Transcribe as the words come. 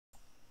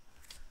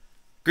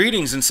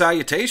Greetings and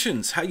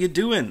salutations. How you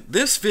doing?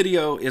 This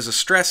video is a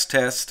stress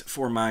test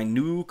for my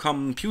new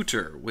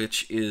computer,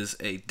 which is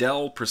a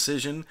Dell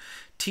Precision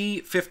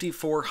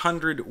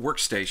T5400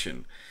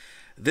 workstation.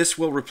 This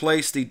will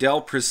replace the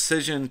Dell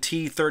Precision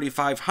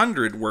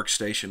T3500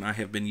 workstation I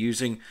have been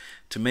using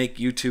to make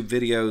YouTube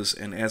videos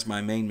and as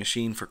my main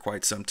machine for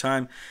quite some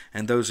time.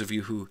 And those of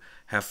you who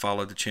have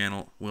followed the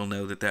channel will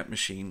know that that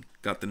machine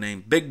got the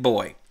name Big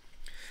Boy.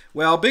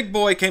 Well, Big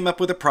Boy came up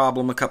with a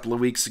problem a couple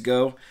of weeks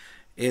ago.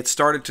 It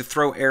started to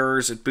throw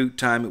errors at boot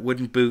time. It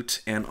wouldn't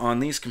boot. And on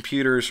these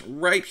computers,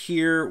 right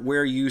here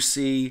where you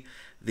see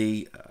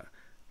the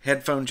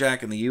headphone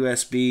jack and the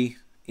USB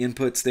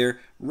inputs there,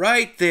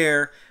 right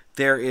there,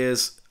 there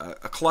is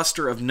a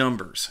cluster of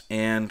numbers.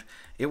 And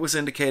it was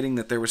indicating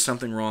that there was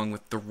something wrong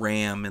with the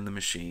RAM in the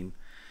machine.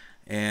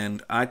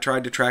 And I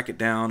tried to track it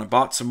down. I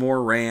bought some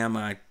more RAM.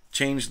 I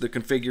changed the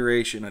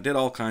configuration. I did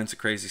all kinds of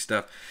crazy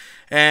stuff.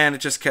 And it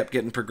just kept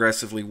getting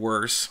progressively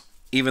worse,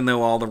 even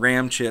though all the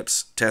RAM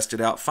chips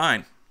tested out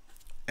fine.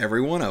 Every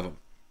one of them.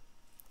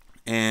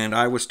 And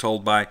I was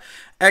told by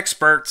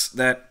experts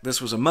that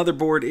this was a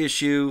motherboard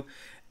issue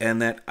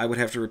and that I would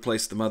have to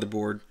replace the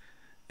motherboard.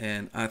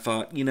 And I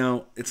thought, you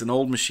know, it's an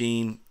old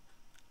machine.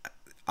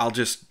 I'll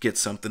just get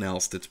something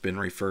else that's been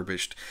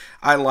refurbished.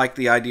 I like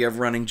the idea of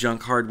running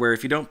junk hardware.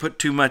 If you don't put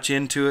too much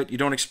into it, you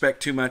don't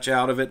expect too much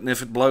out of it, and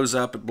if it blows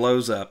up, it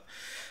blows up.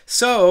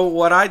 So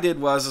what I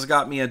did was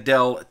got me a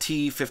Dell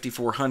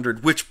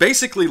T5400, which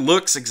basically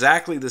looks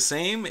exactly the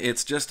same.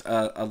 It's just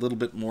a little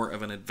bit more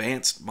of an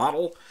advanced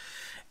model.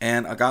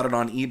 And I got it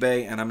on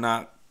eBay, and I'm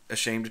not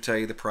ashamed to tell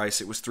you the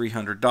price. It was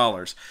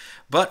 $300.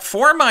 But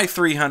for my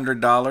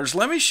 $300,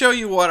 let me show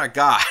you what I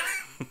got.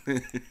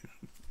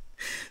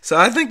 So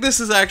I think this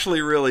is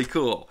actually really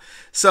cool.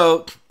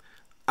 So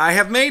I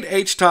have made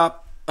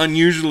H-top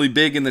unusually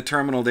big in the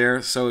terminal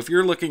there. So if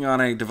you're looking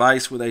on a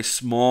device with a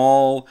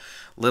small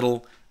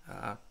little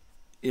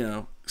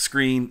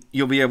screen,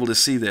 you'll be able to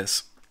see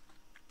this.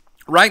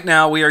 Right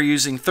now we are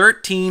using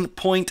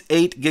 13.8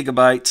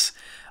 gigabytes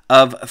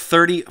of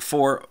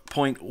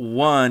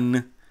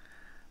 34.1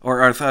 or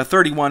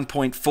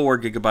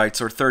 31.4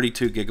 gigabytes or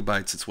 32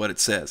 gigabytes. It's what it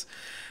says.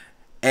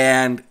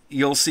 And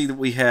you'll see that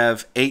we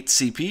have 8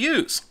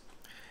 CPUs.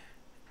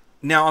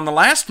 Now on the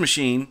last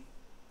machine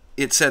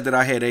it said that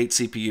I had 8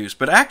 CPUs,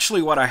 but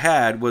actually what I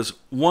had was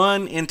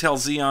one Intel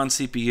Xeon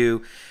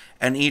CPU,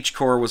 and each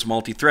core was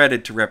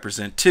multi-threaded to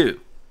represent 2.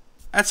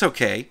 That's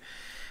okay.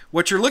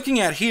 What you're looking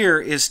at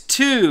here is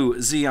 2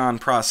 Xeon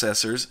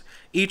processors,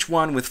 each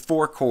one with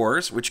 4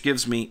 cores, which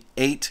gives me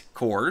 8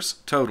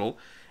 cores total,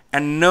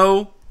 and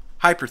no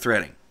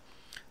hyperthreading.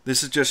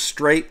 This is just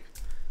straight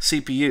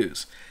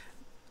CPUs.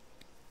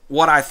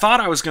 What I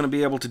thought I was going to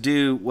be able to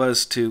do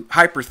was to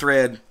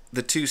hyperthread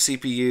the 2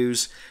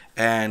 CPUs,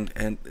 and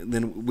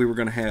then we were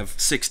going to have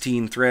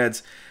 16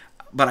 threads.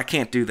 But I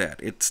can't do that.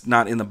 It's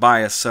not in the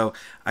BIOS, so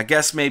I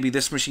guess maybe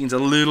this machine's a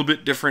little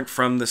bit different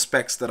from the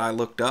specs that I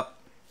looked up,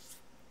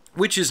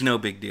 which is no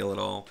big deal at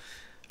all.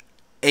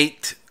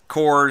 8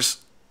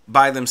 cores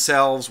by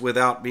themselves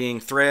without being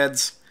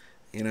threads,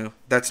 you know,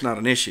 that's not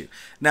an issue.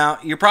 Now,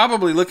 you're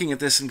probably looking at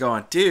this and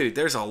going, dude,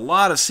 there's a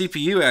lot of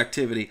CPU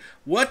activity.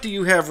 What do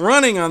you have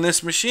running on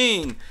this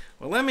machine?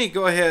 Well, let me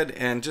go ahead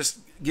and just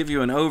give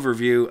you an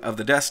overview of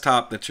the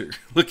desktop that you're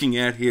looking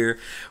at here.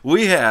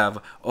 We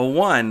have a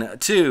 1,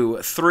 2,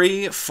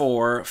 3,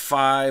 4,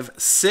 5,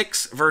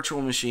 6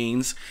 virtual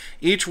machines,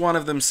 each one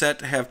of them set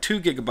to have 2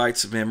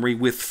 gigabytes of memory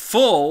with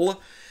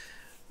full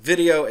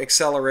video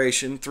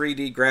acceleration,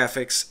 3D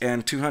graphics,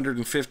 and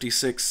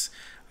 256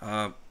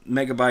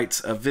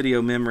 megabytes of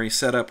video memory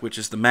setup, which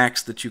is the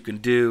max that you can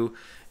do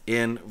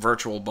in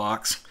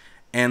VirtualBox.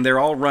 And they're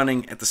all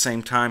running at the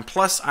same time.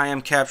 Plus, I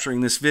am capturing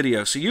this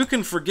video. So you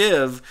can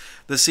forgive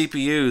the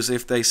CPUs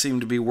if they seem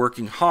to be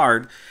working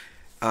hard.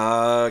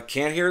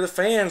 Can't hear the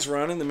fans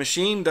running. The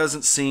machine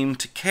doesn't seem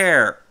to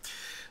care.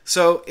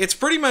 So it's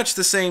pretty much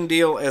the same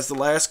deal as the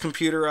last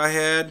computer I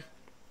had.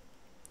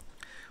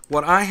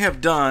 What I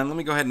have done, let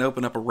me go ahead and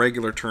open up a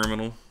regular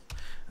terminal,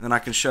 and then I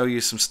can show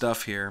you some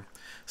stuff here.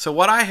 So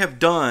what I have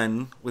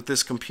done with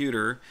this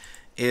computer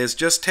is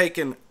just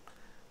taken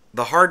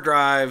the hard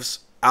drives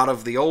out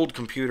of the old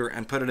computer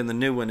and put it in the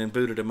new one and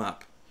booted them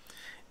up.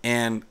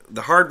 And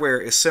the hardware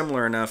is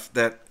similar enough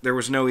that there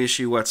was no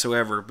issue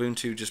whatsoever.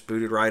 Ubuntu just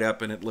booted right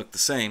up and it looked the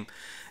same.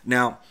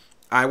 Now,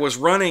 I was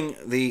running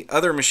the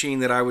other machine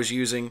that I was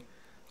using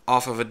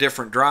off of a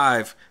different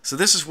drive. So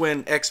this is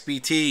when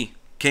XBT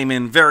came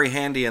in very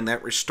handy in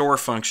that restore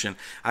function.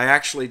 I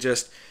actually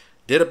just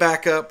did a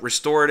backup,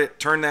 restored it,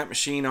 turned that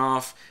machine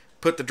off,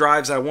 put the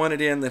drives I wanted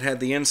in that had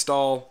the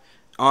install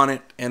on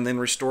it, and then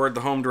restored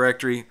the home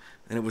directory,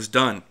 and it was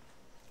done.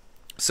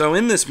 So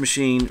in this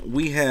machine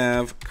we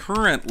have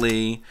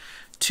currently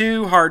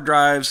 2 hard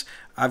drives.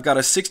 I've got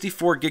a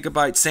 64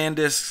 gigabyte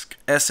SanDisk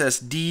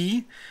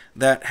SSD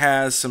that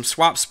has some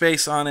swap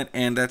space on it,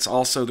 and that's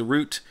also the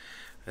root.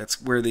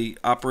 That's where the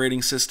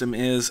operating system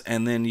is.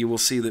 And then you will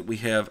see that we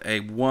have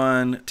a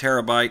 1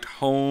 terabyte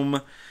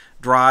home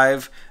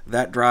drive.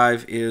 That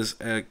drive is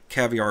a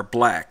Caviar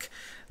Black.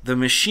 The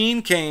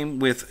machine came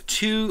with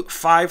two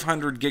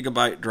 500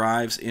 gigabyte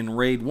drives in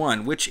RAID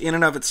 1, which in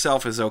and of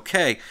itself is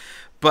okay.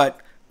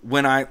 But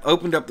when I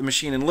opened up the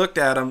machine and looked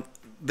at them,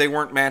 they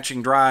weren't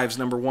matching drives,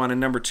 number one. And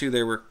number two,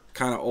 they were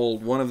kind of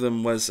old. One of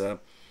them was an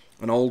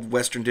old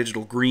Western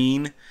Digital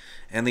green,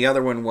 and the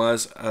other one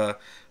was a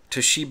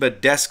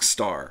Toshiba Desk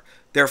Star.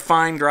 They're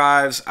fine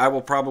drives. I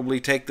will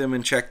probably take them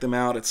and check them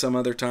out at some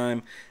other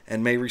time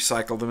and may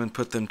recycle them and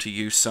put them to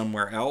use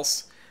somewhere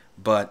else.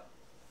 But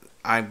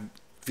I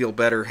feel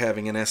better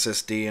having an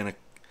SSD and a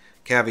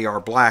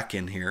Caviar Black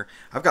in here.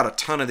 I've got a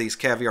ton of these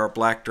Caviar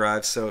Black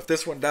drives, so if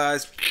this one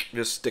dies,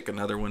 just stick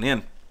another one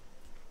in.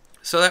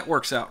 So that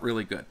works out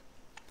really good.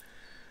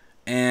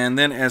 And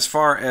then as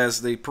far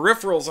as the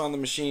peripherals on the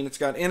machine, it's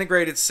got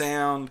integrated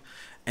sound,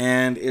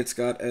 and it's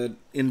got an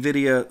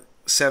NVIDIA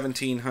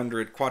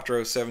 1700, Quattro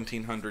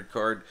 1700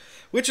 card,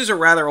 which is a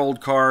rather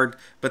old card,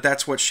 but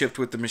that's what shipped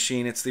with the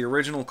machine. It's the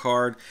original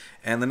card,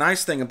 and the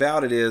nice thing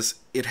about it is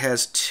it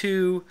has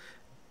two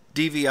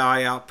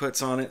DVI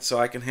outputs on it, so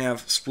I can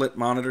have split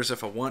monitors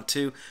if I want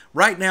to.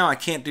 Right now I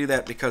can't do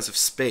that because of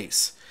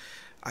space.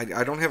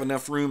 I don't have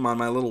enough room on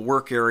my little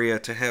work area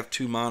to have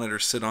two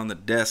monitors sit on the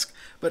desk,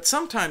 but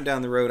sometime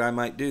down the road I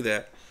might do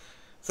that.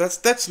 So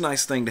that's a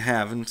nice thing to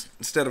have, and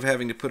instead of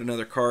having to put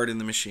another card in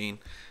the machine,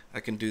 I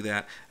can do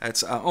that.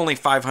 It's only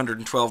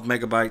 512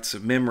 megabytes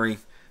of memory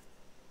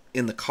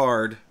in the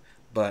card,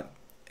 but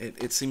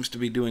it seems to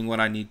be doing what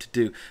I need to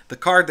do. The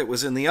card that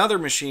was in the other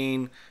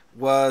machine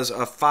was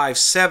a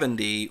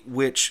 570,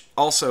 which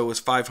also was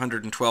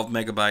 512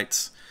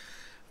 megabytes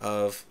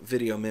of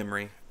video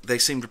memory. They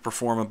seem to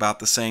perform about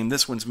the same.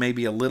 This one's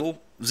maybe a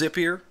little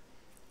zippier,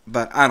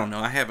 but I don't know.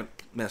 I haven't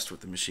messed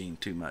with the machine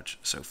too much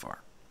so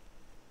far.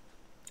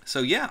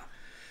 So yeah,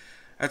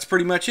 that's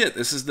pretty much it.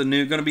 This is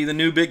going to be the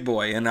new big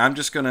boy, and I'm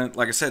just going to,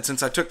 like I said,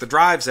 since I took the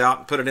drives out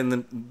and put it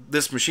in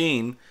this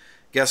machine,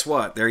 guess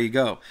what? There you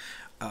go.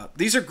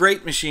 These are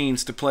great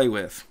machines to play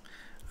with.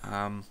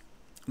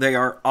 They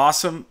are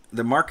awesome.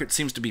 The market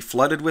seems to be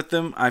flooded with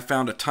them. I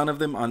found a ton of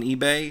them on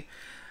eBay.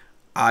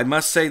 I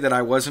must say that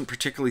I wasn't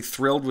particularly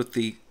thrilled with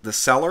the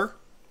seller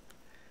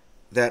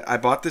that I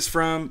bought this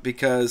from,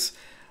 because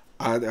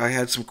I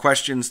had some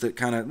questions that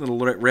kind of little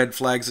red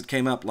flags that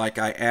came up, like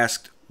I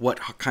asked what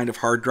kind of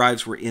hard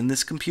drives were in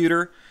this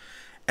computer,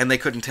 and they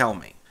couldn't tell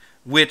me,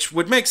 which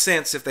would make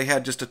sense if they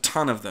had just a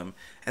ton of them.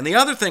 And the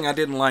other thing I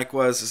didn't like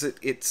was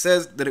it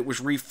says that it was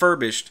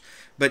refurbished,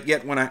 but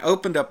yet when I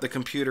opened up the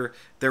computer,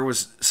 there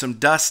was some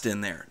dust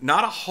in there.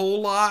 Not a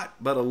whole lot,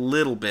 but a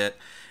little bit.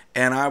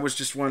 And I was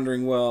just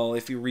wondering, well,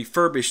 if you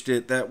refurbished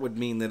it, that would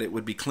mean that it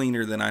would be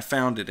cleaner than I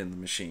found it in the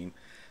machine.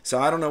 So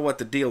I don't know what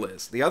the deal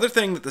is. The other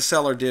thing that the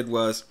seller did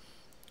was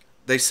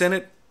they sent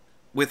it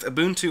with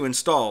Ubuntu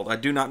installed. I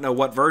do not know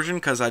what version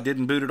because I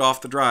didn't boot it off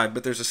the drive,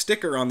 but there's a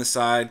sticker on the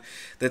side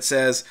that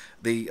says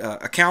the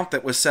account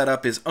that was set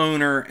up is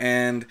owner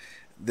and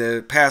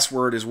the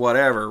password is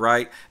whatever,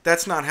 right?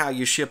 That's not how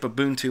you ship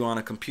Ubuntu on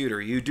a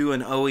computer. You do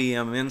an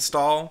OEM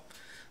install.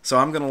 So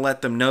I'm going to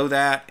let them know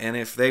that, and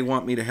if they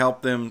want me to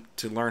help them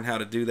to learn how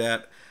to do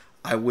that,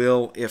 I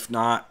will. If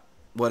not,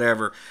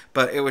 whatever.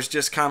 But it was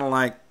just kind of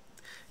like,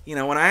 you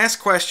know, when I ask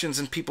questions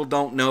and people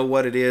don't know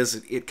what it is,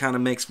 it kind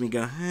of makes me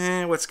go,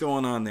 what's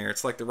going on there?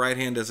 It's like the right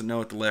hand doesn't know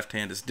what the left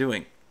hand is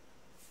doing.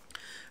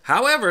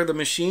 However, the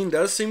machine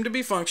does seem to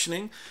be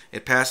functioning.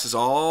 It passes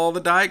all the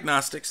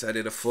diagnostics. I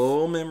did a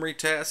full memory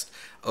test,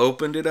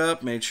 opened it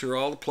up, made sure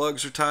all the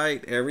plugs are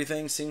tight.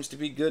 Everything seems to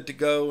be good to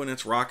go, and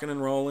it's rocking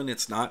and rolling.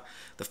 It's not,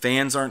 the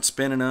fans aren't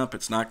spinning up.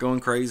 It's not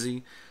going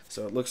crazy.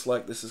 So it looks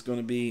like this is going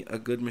to be a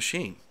good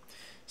machine.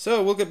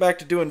 So we'll get back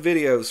to doing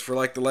videos for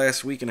like the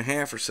last week and a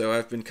half or so.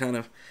 I've been kind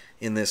of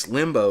in this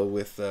limbo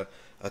with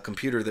a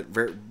computer that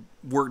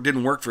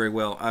didn't work very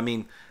well. I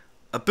mean,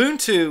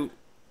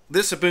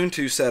 this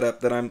Ubuntu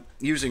setup that I'm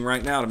using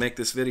right now to make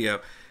this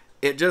video,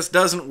 it just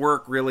doesn't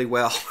work really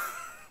well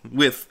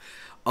with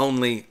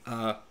only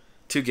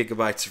 2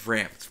 gigabytes of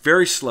RAM. It's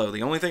very slow.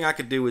 The only thing I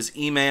could do was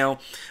email.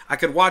 I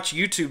could watch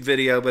YouTube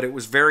video, but it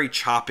was very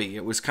choppy.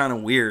 It was kind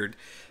of weird.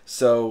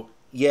 So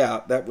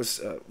yeah, that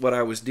was what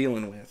I was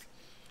dealing with.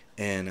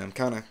 And I'm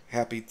kind of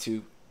happy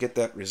to get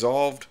that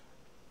resolved.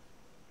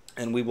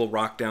 And we will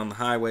rock down the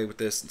highway with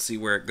this and see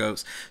where it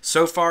goes.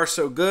 So far,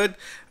 so good.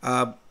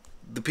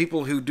 The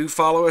people who do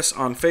follow us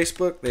on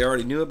Facebook, they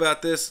already knew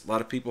about this. A lot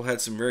of people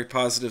had some very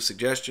positive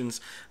suggestions,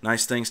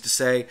 nice things to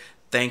say.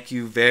 Thank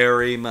you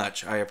very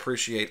much. I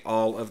appreciate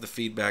all of the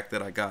feedback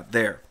that I got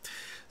there.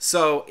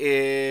 So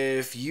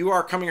if you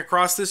are coming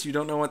across this, you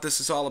don't know what this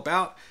is all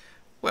about,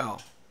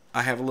 well,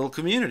 I have a little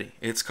community.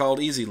 It's called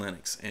Easy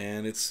Linux,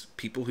 and it's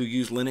people who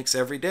use Linux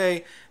every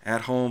day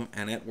at home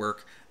and at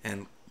work,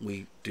 and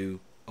we do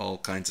all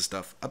kinds of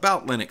stuff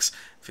about Linux.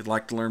 If you'd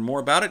like to learn more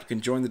about it, you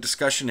can join the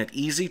discussion at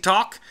Easy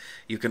Talk.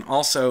 You can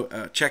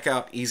also check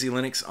out Easy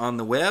Linux on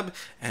the web,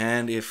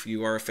 and if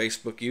you are a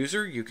Facebook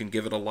user, you can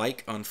give it a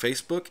like on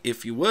Facebook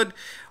if you would.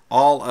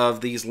 All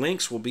of these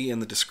links will be in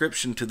the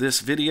description to this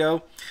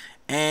video,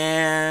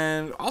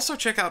 and also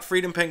check out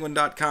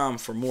freedompenguin.com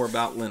for more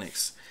about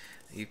Linux.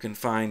 You can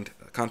find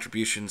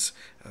contributions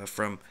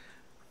from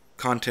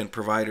content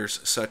providers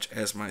such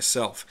as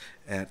myself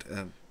at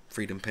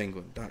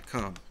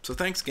freedompenguin.com. So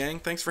thanks, gang.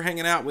 Thanks for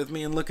hanging out with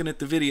me and looking at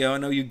the video. I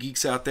know you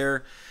geeks out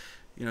there,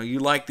 you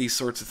like these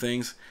sorts of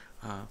things.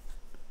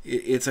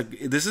 This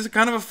is a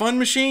kind of a fun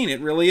machine. It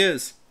really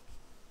is.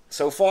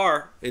 So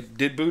far, it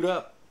did boot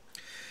up.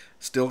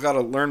 Still got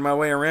to learn my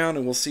way around,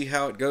 and we'll see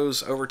how it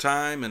goes over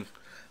time and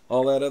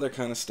all that other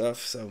kind of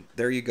stuff. So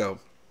there you go.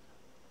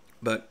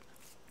 But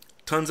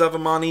tons of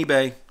them on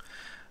eBay.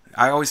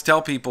 I always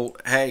tell people,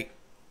 hey,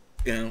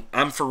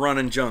 I'm for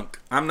running junk.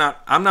 I'm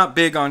not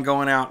big on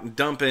going out and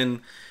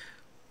dumping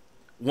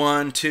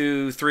 $1,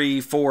 $2, $3,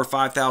 $4,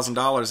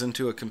 $5,000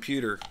 into a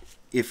computer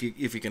if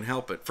you can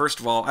help it. First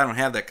of all, I don't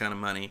have that kind of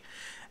money,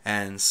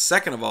 and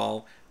second of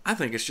all, I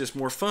think it's just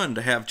more fun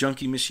to have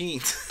junky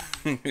machines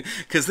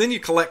because then you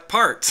collect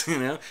parts.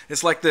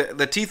 It's like the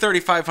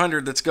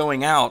T3500 that's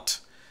going out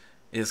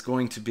is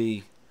going to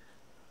be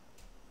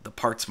the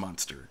parts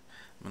monster.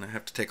 I'm gonna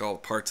have to take all the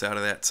parts out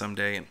of that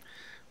someday and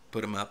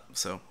put them up,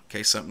 so in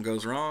case something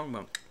goes wrong,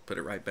 I'll put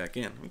it right back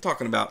in. I'm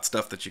talking about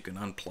stuff that you can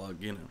unplug,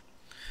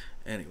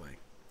 Anyway,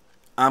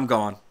 I'm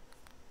gone.